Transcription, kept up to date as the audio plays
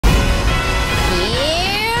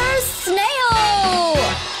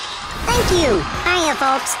you. Hiya,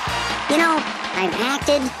 folks. You know, I've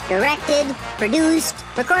acted, directed, produced,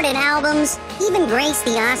 recorded albums, even graced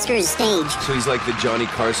the Oscars stage. So he's like the Johnny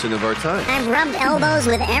Carson of our time. I've rubbed elbows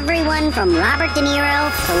with everyone from Robert De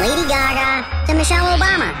Niro to Lady Gaga to Michelle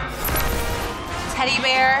Obama. Teddy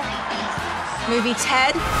Bear, movie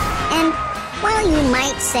Ted. And while you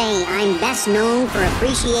might say I'm best known for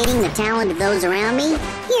appreciating the talent of those around me,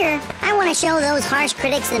 here, I want to show those harsh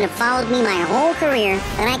critics that have followed me my whole career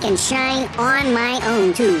that I can shine on my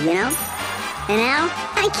own too, you know? And now,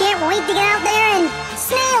 I can't wait to get out there and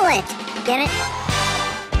snail it! Get it?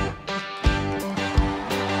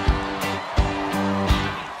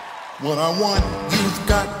 What I want, you've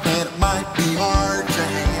got, and it might be hard to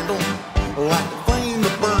handle. Like the flame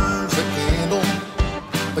that burns a candle,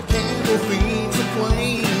 the candle feeds the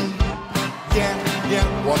flame. Yeah,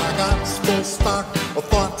 what I got's full stock of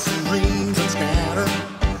thoughts and dreams that scatter.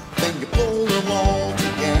 Then you pull them all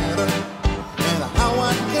together, and how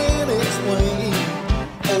I can't explain.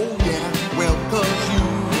 Oh yeah, well, 'cause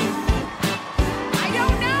I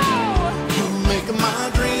don't know. you make my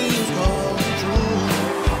dreams come true.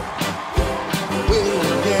 Well,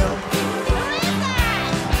 yeah.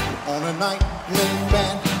 On a night when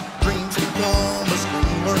bad dreams become a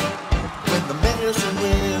screamer, when the medicine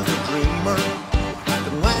with a dreamer, I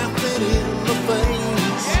can laugh it in the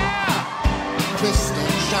face. Twist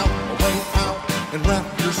and shout, way out, and wrap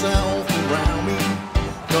yourself around me,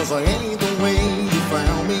 'cause I ain't the way you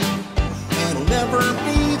found me, and it'll never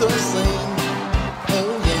be the same.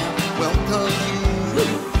 Oh yeah, well, 'cause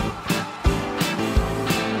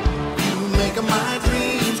you make my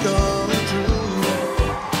dreams come true.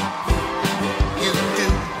 You do.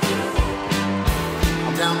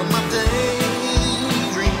 I'm down to my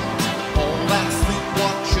daydreams. All that sleep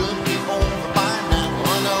what should be over by now.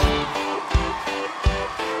 I know.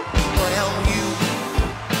 Well,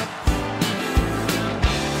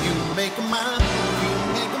 you make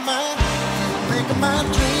my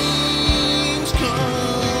dreams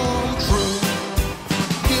come true.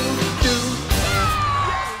 You do.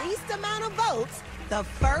 Least amount of votes, the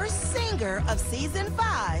first singer of season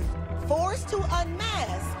 5 forced to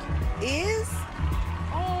unmask is...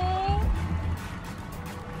 Oh.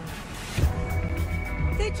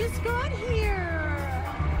 They just got here.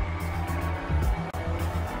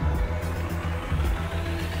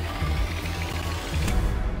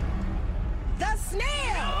 The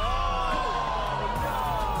Snail!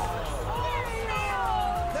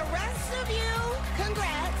 The rest of you,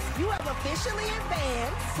 congrats. You have officially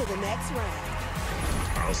advanced to the next round.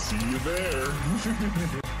 I'll see you there.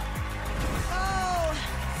 Oh,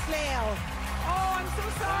 Snail. Oh, I'm so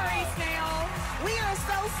sorry, Snail. We are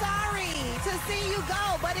so sorry to see you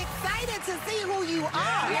go, but excited to see who you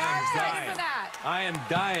are. We are excited for that. I am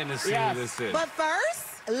dying to see who this is. But first,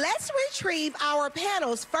 let's retrieve our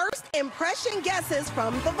panel's first impression guesses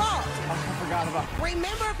from the vault. I forgot about it.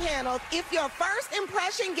 Remember, panel, if your first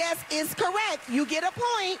impression guess is correct, you get a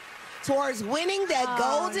point towards winning that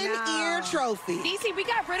golden ear trophy. DC, we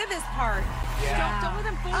got rid of this part. Yeah. Don't let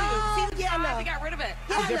them fool you. Oh, Season yeah, 5, no. we got rid of it.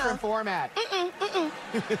 Yeah, Different format.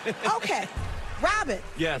 Okay, Robin,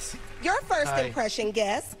 Yes. your first Hi. impression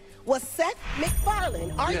guess was Seth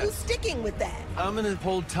MacFarlane. Are you Yes. sticking with that? I'm gonna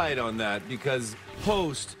hold tight on that because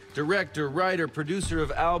host, director, writer, producer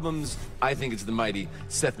of albums, I think it's the mighty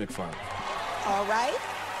Seth MacFarlane. All right.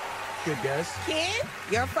 Good guess. Ken,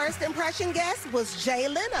 your first impression guess was Jay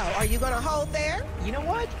Leno. Are you going to hold there? You know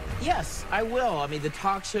what? Yes, I will. I mean, the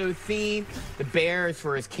talk show theme, the bear is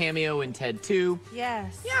for his cameo in Ted 2.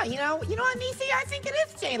 Yes. Yeah, you know what, Niecy? I think it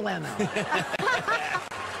is Jay Leno.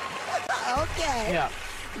 Okay. Yeah.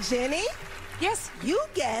 Jenny, Yes. you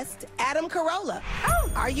guessed Adam Carolla.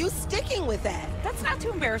 Oh. Are you sticking with that? That's not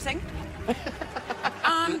too embarrassing.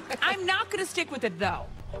 I'm not going to stick with it, though.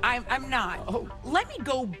 I'm not. Oh. Let me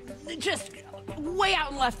go just way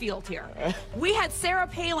out in left field here. We had Sarah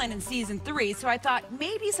Palin in season 3, so I thought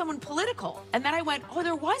maybe someone political. And then I went, oh,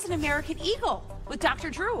 there was an American Eagle with Dr.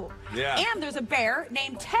 Drew. Yeah. And there's a bear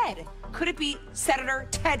named Ted. Could it be Senator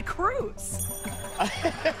Ted Cruz?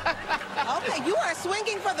 Okay, you are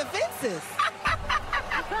swinging for the fences.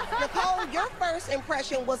 Nicole, your first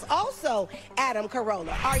impression was also Adam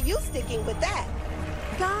Carolla. Are you sticking with that?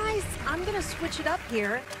 Guys, I'm gonna switch it up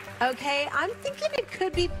here. Okay, I'm thinking it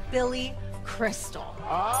could be Billy Crystal.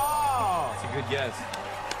 Oh. It's a good guess.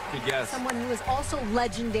 Good guess. Someone who is also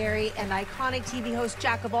legendary and iconic TV host,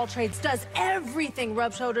 jack of all trades, does everything,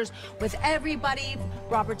 rub shoulders with everybody.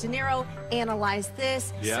 Robert De Niro analyzed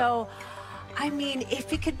this. Yeah. So, I mean,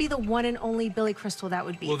 if it could be the one and only Billy Crystal, that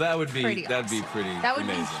would be Well, that'd be pretty pretty awesome. That would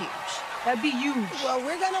amazing. be huge. That'd be huge. Well,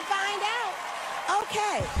 we're going to find out.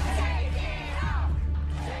 Okay.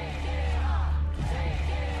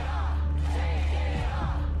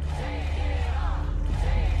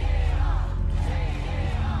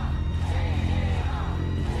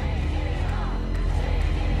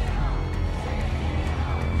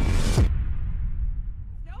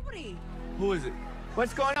 Who is it?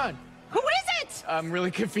 What's going on? Who is it? I'm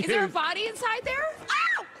really confused. Is there a body inside there?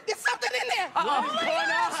 Ow! There's something in there. Oh What is my going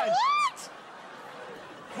gosh, on?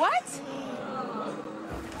 What?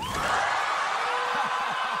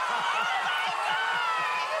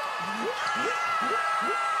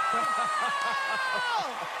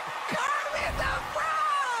 Kermit the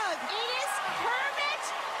Frog! It is Kermit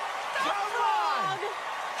the Come Frog. on!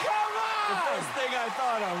 Come The on! first thing I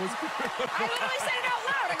thought of was. I literally said it out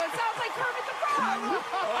loud. I go, it sounds like Kermit the Frog.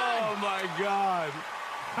 Oh my God.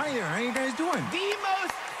 Hi there, how you guys doing? The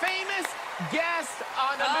most famous guest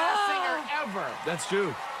on The Masked Singer ever. That's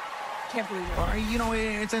true. Can't believe it. You know,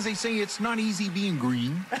 it's as they say, it's not easy being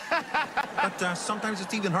green. But sometimes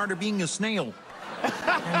it's even harder being a snail. And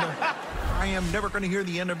I am never going to hear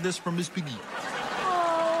the end of this from Miss Piggy.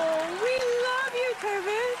 Oh, we love you,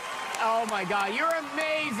 Kermit. Oh my God, you're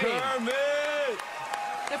amazing. Kermit!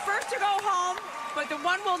 The first to go home, but the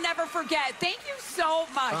one we'll never forget. Thank you so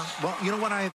much. Well, you know what?